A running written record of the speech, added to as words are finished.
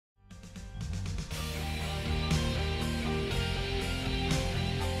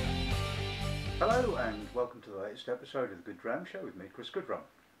Hello and welcome to the latest episode of the Good Dram Show with me, Chris Goodrum.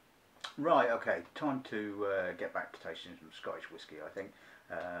 Right, okay, time to get back to tasting some Scottish whiskey. I think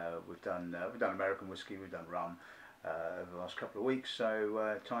we've done American whiskey, we've done rum over the last couple of weeks,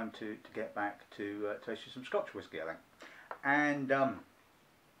 so time to get back to tasting some Scotch whiskey, I think. And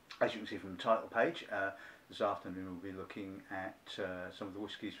as you can see from the title page, this afternoon we'll be looking at some of the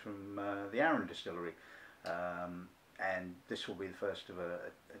whiskies from the Arran Distillery. And this will be the first of a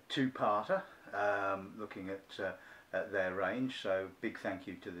two-parter looking at their range, so big thank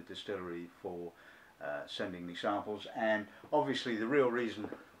you to the distillery for sending me samples. And obviously the real reason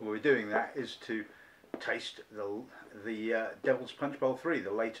we're doing that is to taste the Devil's Punch Bowl 3,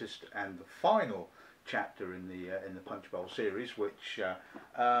 the latest and the final chapter in the Punch Bowl series, which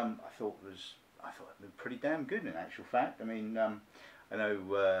I thought had been pretty damn good in actual fact. I mean, I know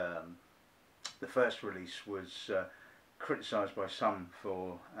the first release was criticised by some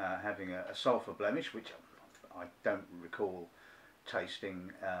for having a sulphur blemish, which I don't recall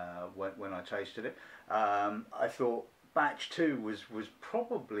tasting when I tasted it. I thought batch 2 was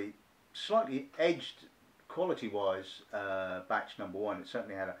probably slightly edged quality-wise batch number 1. It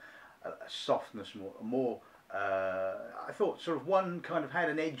certainly had a softness, more I thought sort of one kind of had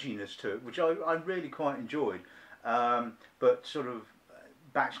an edginess to it, which I really quite enjoyed. But sort of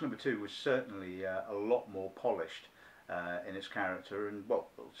batch number 2 was certainly a lot more polished in its character, and well,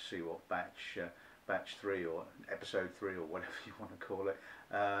 we'll see what batch 3 or episode 3 or whatever you want to call it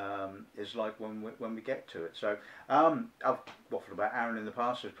is like when we get to it. So I've waffled about Arran in the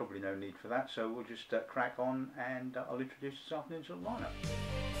past, so there's probably no need for that, so we'll just crack on, and I'll introduce this afternoon's lineup.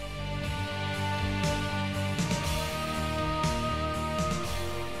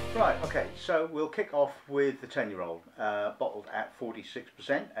 Right, okay, so we'll kick off with the 10-year-old, bottled at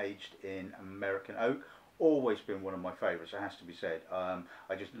 46%, aged in American oak. Always been one of my favourites, it has to be said.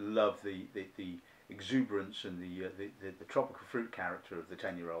 I just love the exuberance and the tropical fruit character of the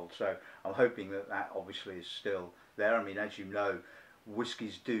 10-year-old. So I'm hoping that obviously is still there. I mean, as you know,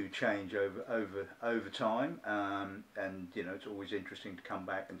 whiskies do change over time, and you know, it's always interesting to come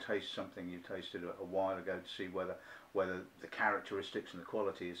back and taste something you tasted a while ago to see whether the characteristics and the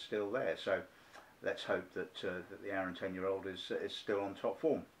quality is still there. So let's hope that that the Arran 10-year-old is still on top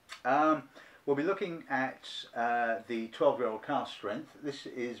form. We'll be looking at the 12-year-old cask strength. This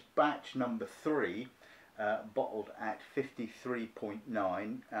is batch number 3, bottled at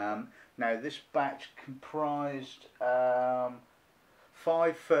 53.9. Now this batch comprised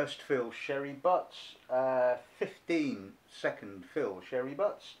 5 first fill sherry butts, 15 second fill sherry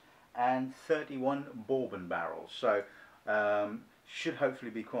butts, and 31 bourbon barrels. So should hopefully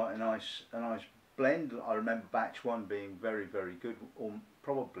be quite a nice blend. I remember batch 1 being very good, or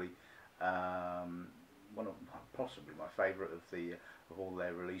probably one of possibly my favourite of all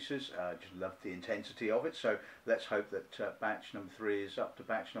their releases. Just loved the intensity of it. So let's hope that batch number 3 is up to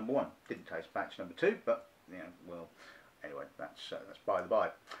batch number 1. Didn't taste batch number 2, but you know, well, anyway, that's by the by.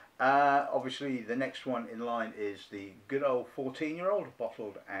 Obviously, the next one in line is the good old 14-year-old,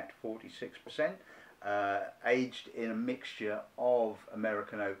 bottled at 46%, aged in a mixture of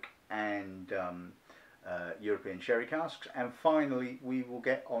American oak and European sherry casks. And finally we will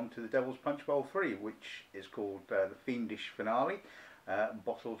get on to the Devil's Punch Bowl 3, which is called the Fiendish Finale,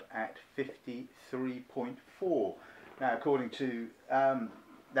 bottled at 53.4. Now, according to now,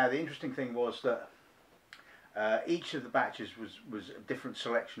 the interesting thing was that each of the batches was a different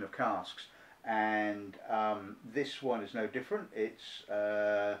selection of casks, and this one is no different. It's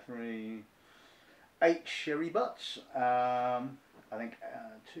 8 sherry butts, I think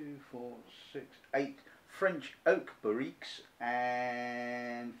 2, 4, 6, 8 French oak barriques,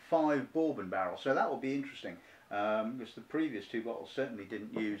 and 5 bourbon barrels. So that will be interesting, because the previous 2 bottles certainly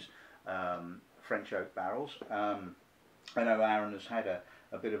didn't use French oak barrels. I know Arran has had a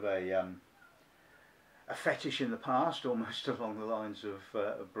bit of a fetish in the past, almost along the lines of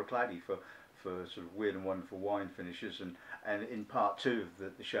Bruichladdich, for sort of weird and wonderful wine finishes, and in part 2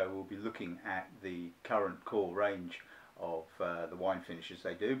 of the show we'll be looking at the current core range of the wine finishes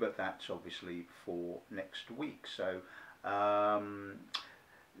they do, but that's obviously for next week. So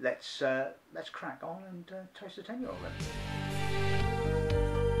let's crack on and taste the 10-year-old then.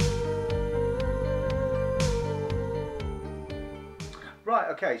 Right,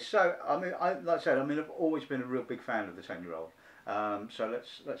 okay, so I mean, like I said, I mean, I've always been a real big fan of the 10-year-old. So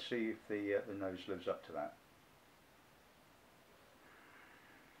let's see if the nose lives up to that.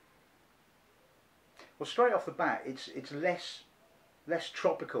 Well, straight off the bat, it's less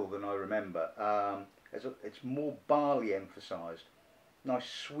tropical than I remember. It's more barley emphasised. Nice,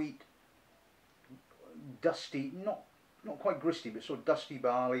 sweet, dusty, not quite gristy, but sort of dusty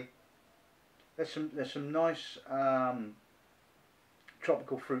barley. there's some nice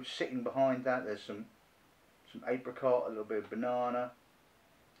tropical fruit sitting behind that. There's some apricot, a little bit of banana,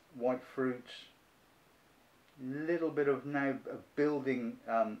 white fruits, little bit of now building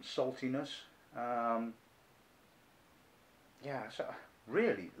saltiness. Yeah, so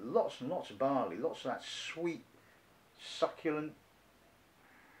really lots and lots of barley, lots of that sweet, succulent,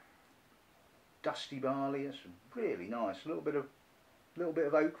 dusty barley. It's really nice. A little bit of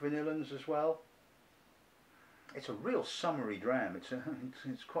oak vanillins as well. It's a real summery dram.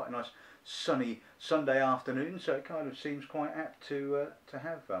 It's quite a nice sunny Sunday afternoon, so it kind of seems quite apt to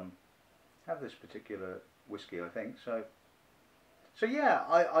have this particular whiskey, I think. So yeah,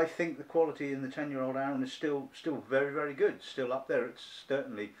 I think the quality in the 10-year-old Arran is still very, very good. Still up there. It's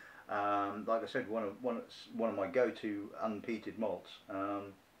certainly, like I said, one of my go-to unpeated malts.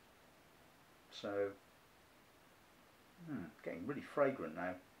 So getting really fragrant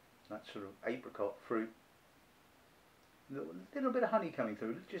now. That sort of apricot fruit. Little bit of honey coming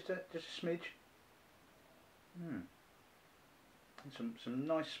through, just a smidge. And some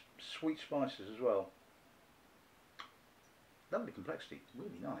nice sweet spices as well. Lovely complexity,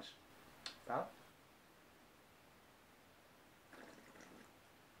 really nice. Palate.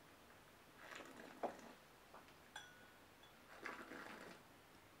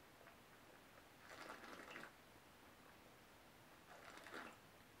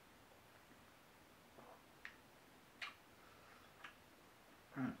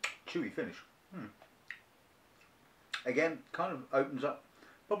 Chewy finish. Again, kind of opens up,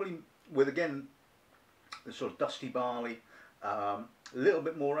 probably with again the sort of dusty barley, a little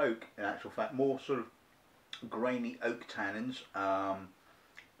bit more oak in actual fact, more sort of grainy oak tannins,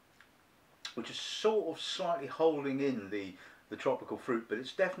 which is sort of slightly holding in the tropical fruit, but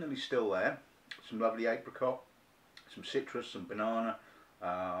it's definitely still there. Some lovely apricot, some citrus, some banana,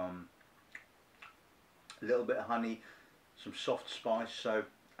 a little bit of honey, some soft spice. So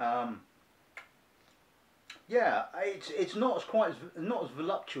yeah, it's not as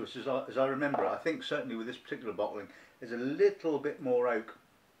voluptuous as I remember. I think certainly with this particular bottling, there's a little bit more oak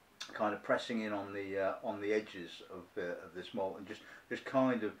kind of pressing in on the edges of this malt, and just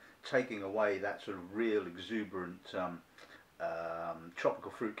kind of taking away that sort of real exuberant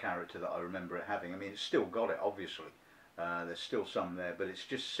tropical fruit character that I remember it having. I mean, it's still got it, obviously. There's still some there, but it's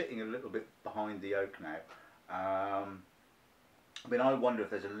just sitting a little bit behind the oak now. I mean, I wonder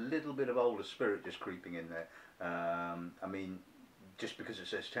if there's a little bit of older spirit just creeping in there. I mean, just because it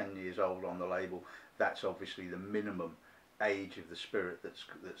says 10 years old on the label, that's obviously the minimum age of the spirit that's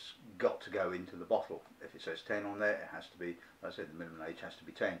got to go into the bottle. If it says 10 on there, it has to be, like I said, the minimum age has to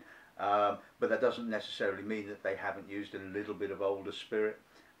be 10. But that doesn't necessarily mean that they haven't used a little bit of older spirit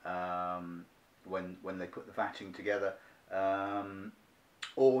when they put the vatting together.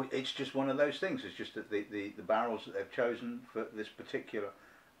 Or it's just one of those things. It's just that the barrels that they've chosen for this particular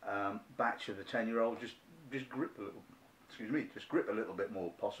batch of the 10-year-old just grip a little. Excuse me, just grip a little bit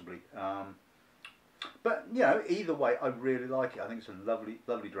more, possibly. But you know, either way, I really like it. I think it's a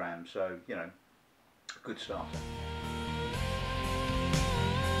lovely dram. So you know, good starter.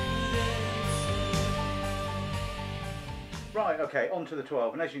 Right, okay, on to the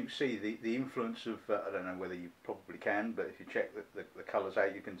 12, and as you can see, the influence of, I don't know whether you probably can, but if you check the colours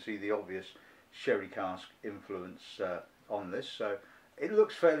out, you can see the obvious sherry cask influence on this. So it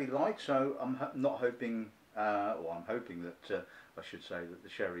looks fairly light, so I'm not hoping, or I'm hoping that, I should say, that the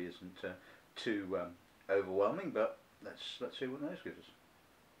sherry isn't too overwhelming, but let's see what the nose gives us.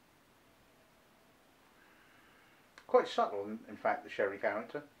 Quite subtle, in fact, the sherry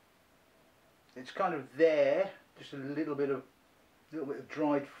character. It's kind of there. Just a little bit of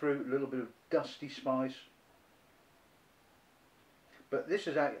dried fruit, a little bit of dusty spice. But this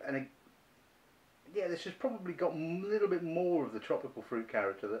is this has probably got a little bit more of the tropical fruit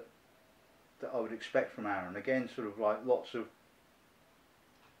character that I would expect from Arran. Again, sort of like lots of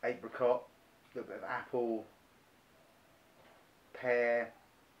apricot, a little bit of apple, pear.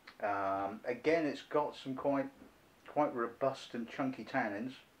 Again, it's got some quite robust and chunky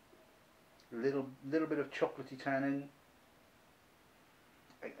tannins. Little bit of chocolatey tannin.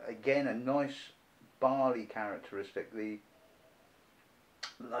 Again, a nice barley characteristic. Like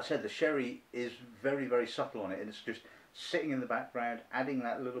I said, the sherry is very subtle on it, and it's just sitting in the background, adding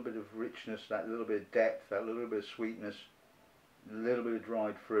that little bit of richness, that little bit of depth, that little bit of sweetness, a little bit of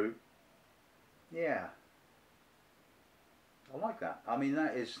dried fruit. Yeah, I like that. I mean,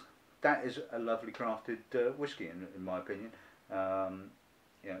 that is a lovely crafted whiskey, in my opinion.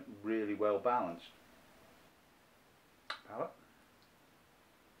 You know, really well balanced. Palate.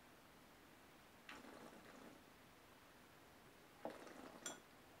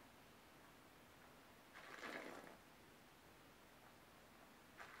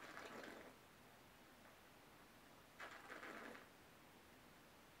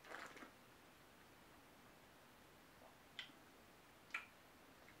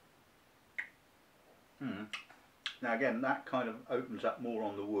 Now again, that kind of opens up more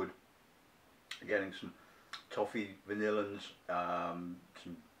on the wood, getting some toffee vanillins, some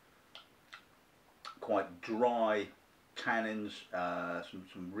quite dry tannins,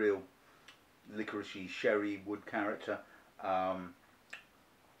 some real licoricey sherry wood character, some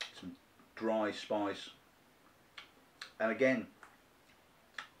dry spice, and again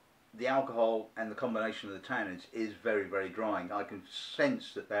the alcohol and the combination of the tannins is very, very drying. I can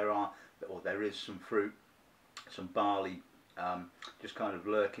sense that there is some fruit, some barley just kind of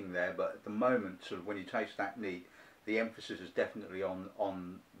lurking there, but at the moment, sort of when you taste that neat, the emphasis is definitely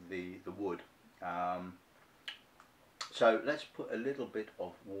on the wood. So let's put a little bit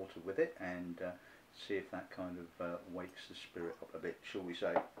of water with it and see if that kind of wakes the spirit up a bit, shall we say.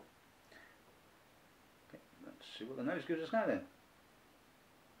 Okay, let's see what the nose gives us now then.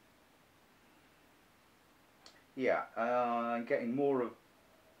 Yeah, I'm getting more of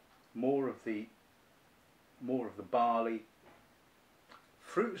the barley.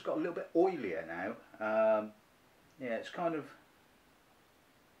 Fruit's got a little bit oilier now. Yeah, it's kind of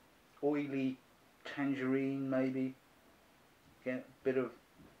oily, tangerine maybe. Yeah, bit of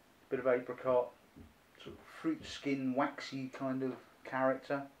apricot, sort of fruit skin, waxy kind of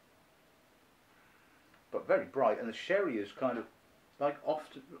character, but very bright. And the sherry is kind of like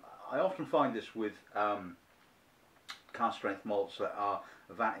I often find this with cask strength malts that are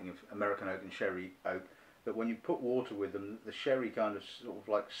vatting of American oak and sherry oak, that when you put water with them, the sherry kind of sort of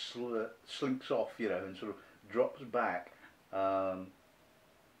like slinks off, you know, and sort of drops back.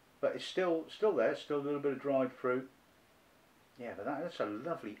 But it's still there, still a little bit of dried fruit. Yeah, but that's a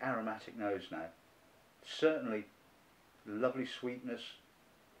lovely aromatic nose now. Certainly, lovely sweetness.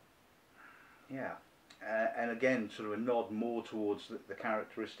 Yeah, and again, sort of a nod more towards the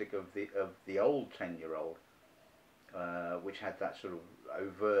characteristic of the old 10-year-old, which had that sort of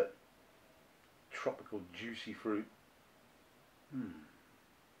overt tropical juicy fruit.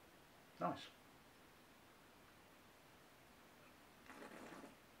 Nice.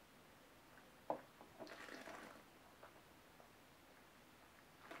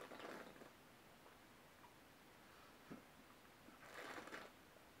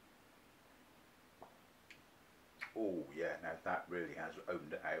 Oh yeah, now that really has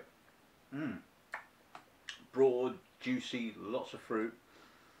opened it out. Broad, juicy, lots of fruit.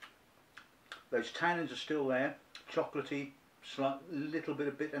 Those tannins are still there, chocolatey, slight little bit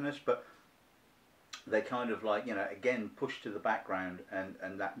of bitterness, but they kind of like, you know, again push to the background,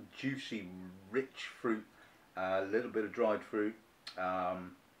 and that juicy, rich fruit, a little bit of dried fruit,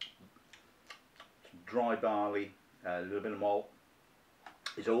 dry barley, a little bit of malt.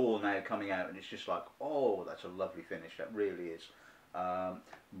 It's all now coming out, and it's just like, oh, that's a lovely finish. That really is.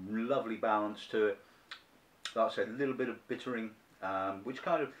 Lovely balance to it. Like I said, a little bit of bittering, which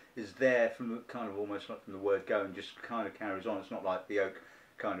kind of is there from the kind of almost like from the word go, and just kind of carries on. It's not like the oak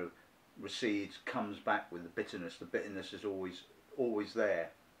kind of recedes, comes back with the bitterness. The bitterness is always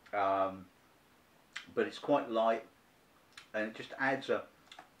there, but it's quite light, and it just adds a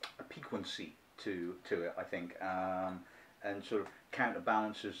piquancy to it, I think, and sort of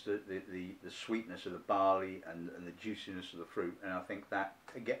counterbalances the sweetness of the barley and the juiciness of the fruit. And I think that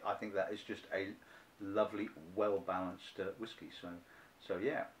again, I think that is just a lovely, well balanced whiskey. So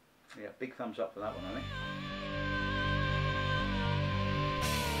yeah, big thumbs up for that one, I think.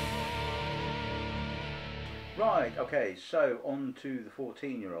 Right, okay, so on to the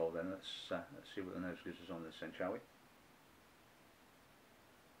 14-year-old then. Let's see what the nose gives us on this then, shall we?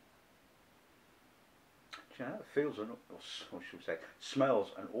 You know, it feels, or should we say,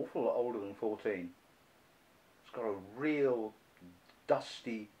 smells an awful lot older than 14. It's got a real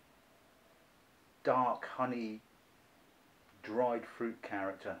dusty, dark honey, dried fruit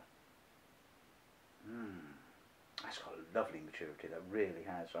character. That's got a lovely maturity, that really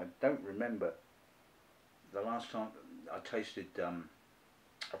has. I don't remember the last time I tasted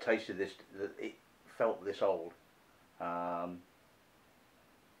this that it felt this old.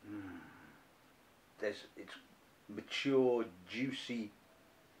 It's mature, juicy,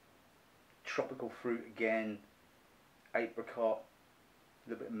 tropical fruit again, apricot, a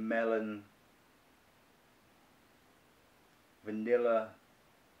little bit of melon, vanilla,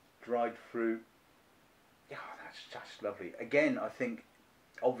 dried fruit. Yeah, that's just lovely. Again, I think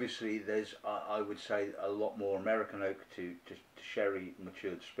obviously there's, I would say, a lot more American oak to sherry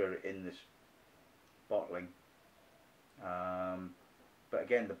matured spirit in this bottling. But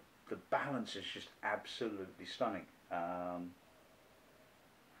again, the balance is just absolutely stunning. A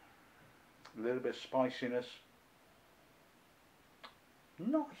little bit of spiciness,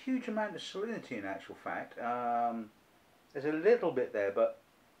 not a huge amount of salinity in actual fact. There's a little bit there, but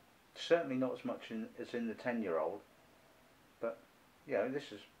certainly not as much as in the 10-year-old.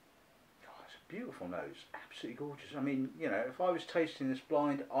 this is, oh, it's a beautiful nose, absolutely gorgeous. I mean, if I was tasting this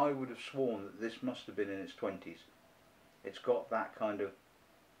blind, I would have sworn that this must have been in its 20s. It's got that kind of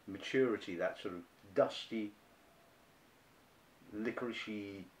maturity, that sort of dusty,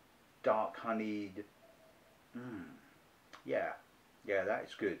 licoricey, dark honeyed. Yeah, that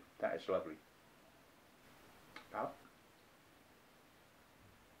is good. That is lovely.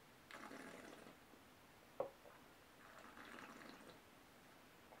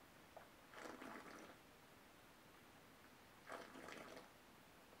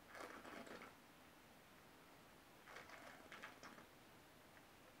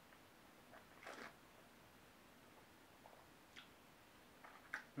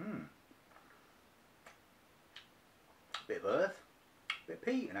 Bit of earth, bit of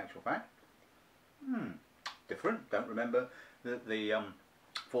peat in actual fact. Different. Don't remember the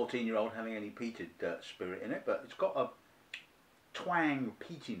 14-year-old having any peated spirit in it, but it's got a twang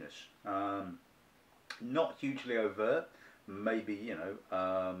peatiness. Not hugely overt. Maybe,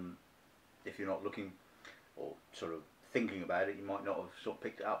 if you're not looking or sort of thinking about it, you might not have sort of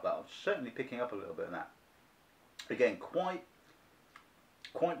picked it up, but I'm certainly picking up a little bit of that. Again, quite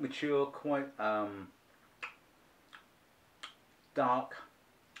mature, quite dark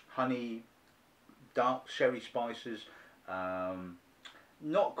honey, dark sherry spices,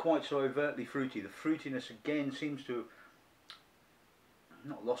 not quite so overtly fruity. The fruitiness again seems to have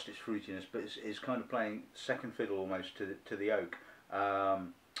not lost its fruitiness, but is kind of playing second fiddle almost to the oak. A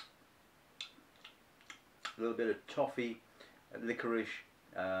little bit of toffee, licorice,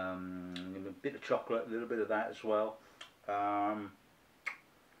 a bit of chocolate, a little bit of that as well.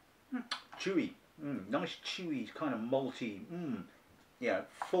 Chewy, nice chewy, kind of malty,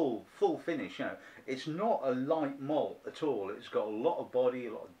 full finish. It's not a light malt at all. It's got a lot of body,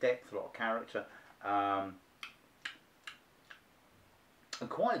 a lot of depth, a lot of character, and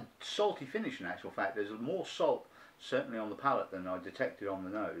quite a salty finish in actual fact. There's more salt certainly on the palate than I detected on the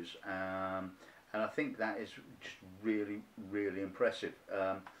nose, and I think that is just really impressive.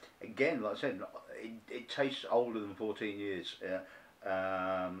 Again, like I said, it tastes older than 14 years.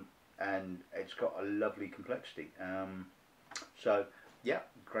 And it's got a lovely complexity. So yeah,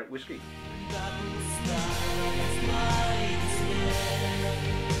 great whiskey.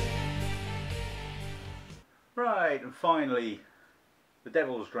 Right, and finally, the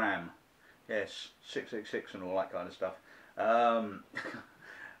Devil's Dram. Yes, 666 and all that kind of stuff.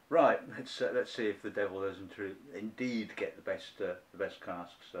 Right, let's see if the devil doesn't indeed get the best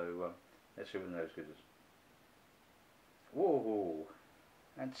cask. So let's see what the nose gives us. Whoa.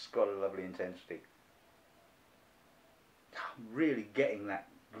 And it's got a lovely intensity. Really getting that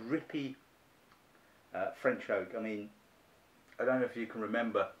grippy French oak. I mean, I don't know if you can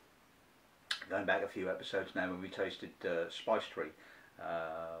remember, going back a few episodes now, when we tasted Spice Tree,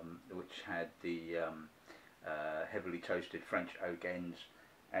 which had the heavily toasted French oak ends,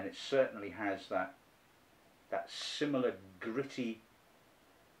 and it certainly has that similar gritty,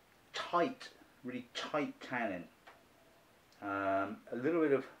 really tight tannin. A little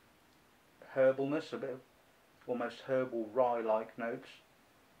bit of herbalness, a bit of almost herbal rye-like notes,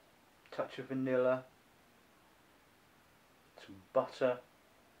 touch of vanilla, some butter,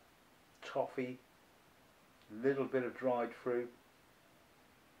 toffee, a little bit of dried fruit.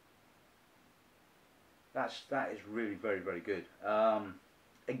 That is really very good.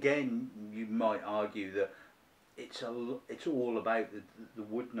 Again, you might argue that it's all about the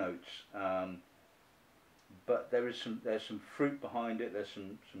wood notes. But there's some fruit behind it. There's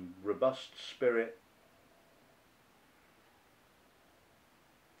some robust spirit,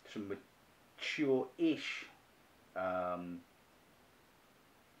 some mature-ish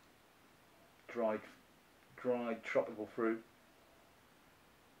dried tropical fruit.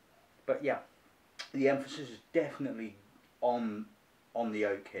 But yeah, the emphasis is definitely on the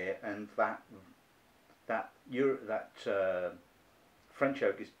oak here, and that French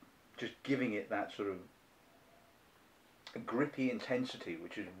oak is just giving it that sort of a grippy intensity,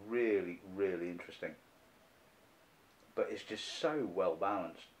 which is really interesting. But it's just so well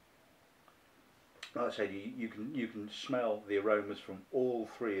balanced. Like I said, you can smell the aromas from all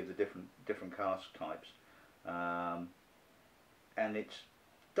three of the different cask types, and it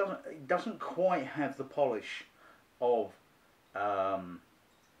doesn't quite have the polish of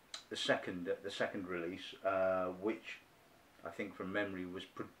the second release, which I think from memory was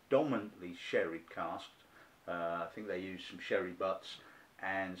predominantly sherry casked. I think they used some sherry butts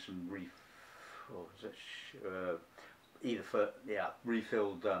and some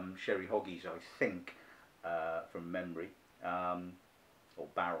refilled sherry hoggies, I think, from memory, or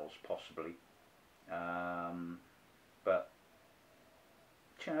barrels possibly. But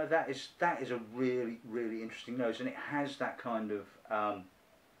you know, that is a really, really interesting nose, and it has that kind of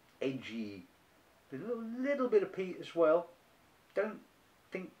edgy, a little bit of peat as well. Don't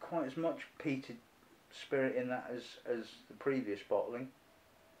think quite as much peated spirit in that as the previous bottling,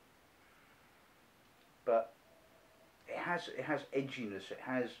 but it has edginess. It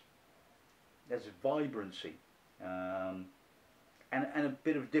has there's vibrancy, and a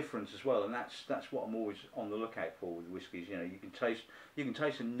bit of difference as well, and that's what I'm always on the lookout for with whiskies. You know, you can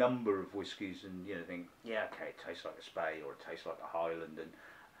taste a number of whiskies and, you know, think, yeah, okay, it tastes like a Spey or it tastes like a Highland,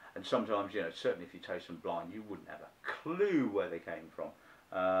 and sometimes, you know, certainly if you taste them blind, you wouldn't have a clue where they came from.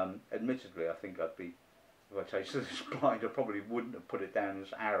 Admittedly, I think I'd be, if I tasted this blind, I probably wouldn't have put it down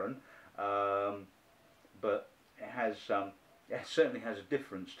as Arran, but it certainly has a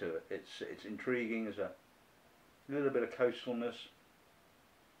difference to it. It's intriguing. There's a little bit of coastalness.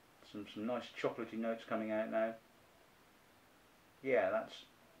 Some nice chocolatey notes coming out now. Yeah,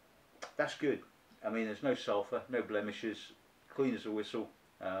 that's good. I mean, there's no sulphur, no blemishes, clean as a whistle.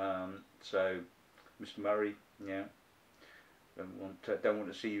 So, Mr. Murray, yeah, don't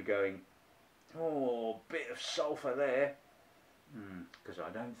want to see you going, oh, bit of sulphur there, because I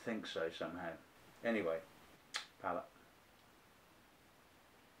don't think so somehow. Anyway, palate.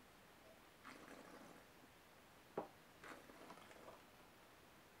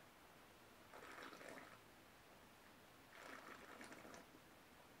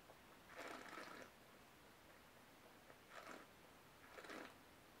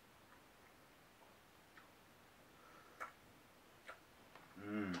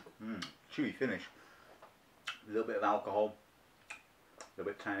 Chewy finish. A little bit of alcohol, a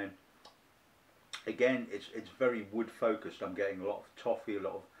little bit of tannin. Again, it's very wood focused. I'm getting a lot of toffee, a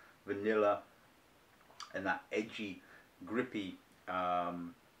lot of vanilla, and that edgy, grippy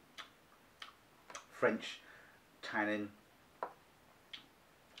French tannin.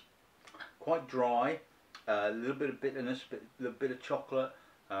 Quite dry, a little bit of bitterness, a little bit of chocolate,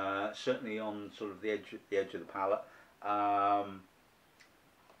 certainly on sort of the edge of the palate.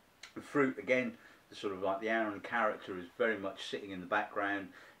 The fruit, again, the sort of like the Arran character is very much sitting in the background.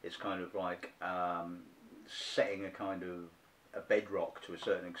 It's kind of like setting a kind of a bedrock to a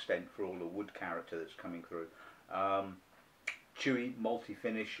certain extent for all the wood character that's coming through. Chewy, malty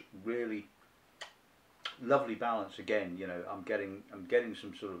finish, really lovely balance. Again, you know, I'm getting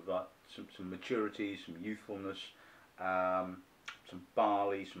some sort of like some maturity, some youthfulness, some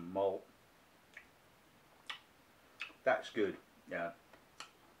barley, some malt. That's good. Yeah.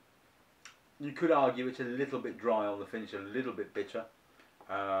 You could argue it's a little bit dry on the finish, a little bit bitter,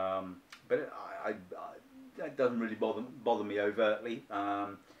 but that doesn't really bother me overtly.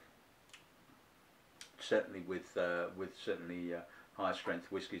 Certainly with certainly higher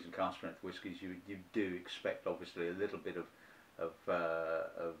strength whiskies and cask strength whiskies, you do expect obviously a little bit of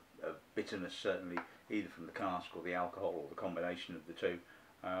bitterness, certainly either from the cask or the alcohol or the combination of the two.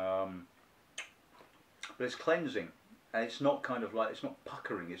 But it's cleansing. And it's not kind of like, it's not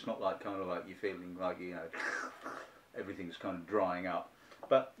puckering, it's not like kind of like you're feeling like, you know, everything's kind of drying up.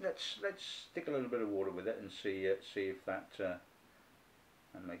 But let's stick a little bit of water with it and see if that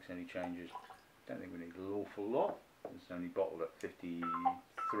makes any changes. Don't think we need an awful lot. It's only bottled at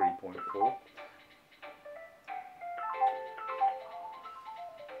 53.4.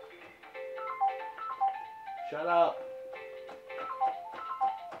 Shut up!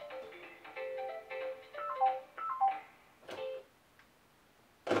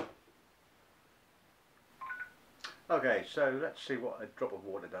 Okay, so let's see what a drop of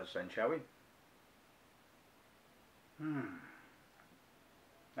water does then, shall we?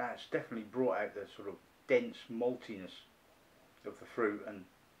 That's definitely brought out the sort of dense maltiness of the fruit, and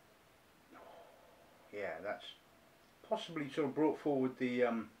yeah, that's possibly sort of brought forward the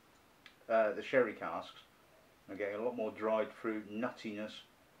sherry casks. I'm getting a lot more dried fruit, nuttiness,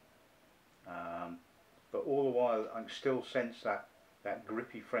 but all the while I can still sense that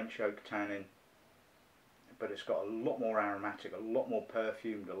grippy French oak tannin. But it's got a lot more aromatic, a lot more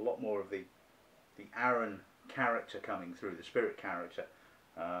perfumed, a lot more of the Arran character coming through, the spirit character.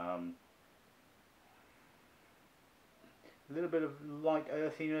 A little bit of light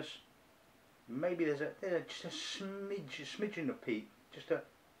earthiness. Maybe there's just a smidgen of peat, just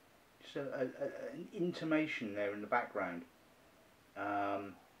an intimation there in the background.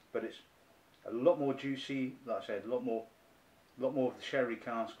 But it's a lot more juicy, like I said, a lot more of the sherry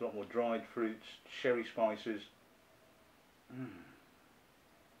cask, a lot more dried fruits, sherry spices.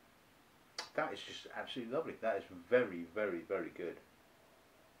 That is just absolutely lovely. That is very, very, very good.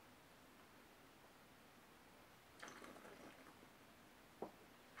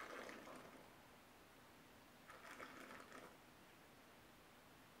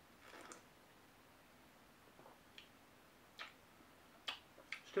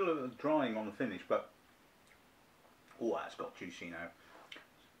 Still a little drying on the finish, but oh, that's got juicy now.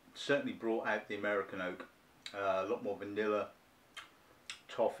 Certainly brought out the American oak. A lot more vanilla,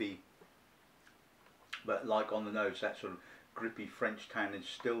 toffee, but like on the nose, that sort of grippy French tannin is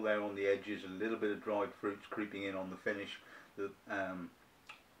still there on the edges. A little bit of dried fruits creeping in on the finish,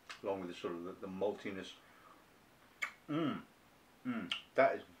 along with the sort of the maltiness.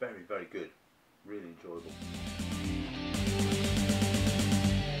 That is very, very good. Really enjoyable.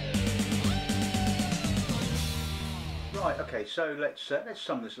 Right, okay, so let's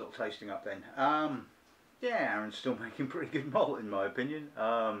sum this little tasting up then. Yeah, Arran's still making pretty good malt in my opinion.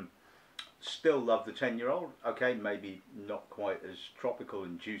 Still love the 10-year-old. Okay, maybe not quite as tropical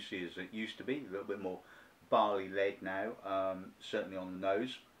and juicy as it used to be. A little bit more barley-led now, certainly on the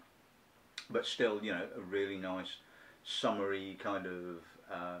nose. But still, you know, a really nice summery kind of,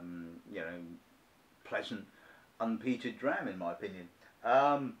 you know, pleasant, unpeated dram in my opinion.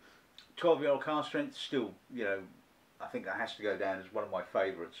 12-year-old cask strength, still, you know, I think that has to go down as one of my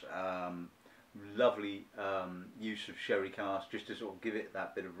favourites. Lovely use of sherry cask, just to sort of give it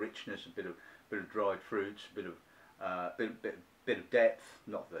that bit of richness, a bit of dried fruits, a bit of depth.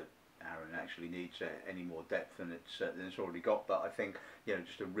 Not that Arran actually needs any more depth than it's already got, but I think, you know,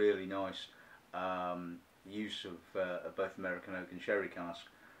 just a really nice use of both American oak and sherry cask.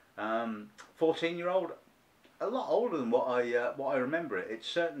 14-year-old, a lot older than what I remember it. It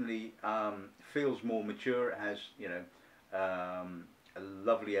certainly feels more mature. It has, you know, a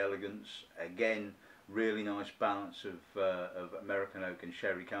lovely elegance. Again, really nice balance of American oak and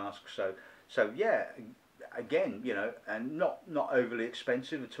sherry cask. So yeah, again, you know, and not overly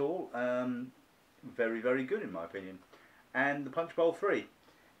expensive at all. Very, very good in my opinion. And the Punch Bowl 3,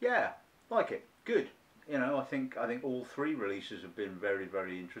 yeah, like it, good. You know, I think all three releases have been very,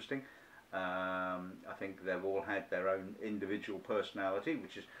 very interesting. I think they've all had their own individual personality,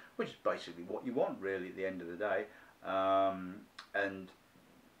 which is basically what you want really at the end of the day. And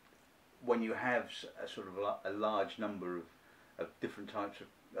when you have a sort of a large number of different types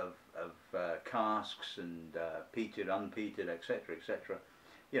of casks and peated, unpeated, etc., etc.,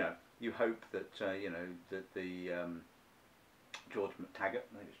 you know, you hope that you know, that the George McTaggart,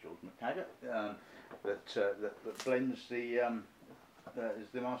 I think it's George McTaggart, that blends the is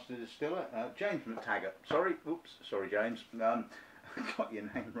the master distiller, James McTaggart. Sorry, oops, sorry James, got your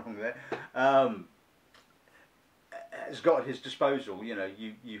name wrong there. Has got at his disposal. You know,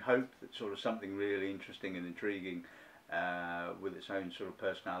 you hope that sort of something really interesting and intriguing with its own sort of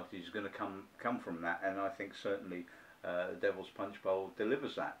personality is going to come from that, and I think certainly the Devil's Punch Bowl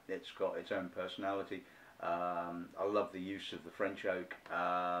delivers that. It's got its own personality. I love the use of the French oak.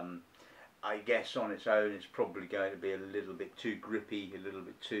 I guess on its own it's probably going to be a little bit too grippy, a little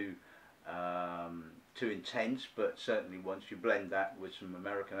bit too intense, but certainly once you blend that with some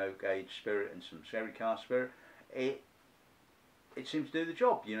American oak aged spirit and some sherry cask spirit, it seems to do the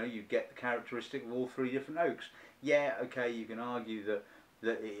job. You know, you get the characteristic of all three different oaks. Yeah, okay, you can argue that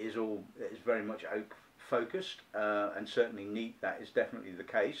it is very much oak focused, and certainly neat. That is definitely the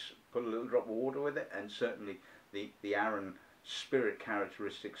case. Put a little drop of water with it, and certainly the Arran spirit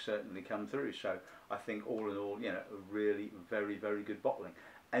characteristics certainly come through. So I think all in all, you know, a really very, very good bottling,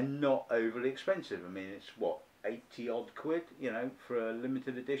 and not overly expensive. I mean, it's what, 80 odd quid, you know, for a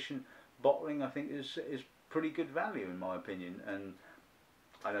limited edition bottling. I think is pretty good value in my opinion, and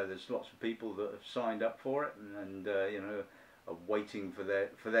I know there's lots of people that have signed up for it and you know, are waiting for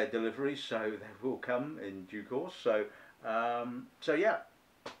their deliveries, so they will come in due course. So so yeah,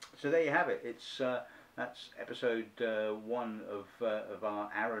 so there you have it. It's that's episode 1 of our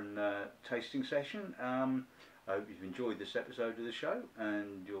Arran tasting session. I hope you've enjoyed this episode of the show,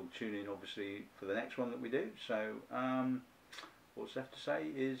 and you'll tune in obviously for the next one that we do. So what's left to say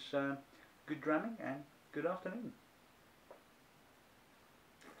is good dramming and good afternoon.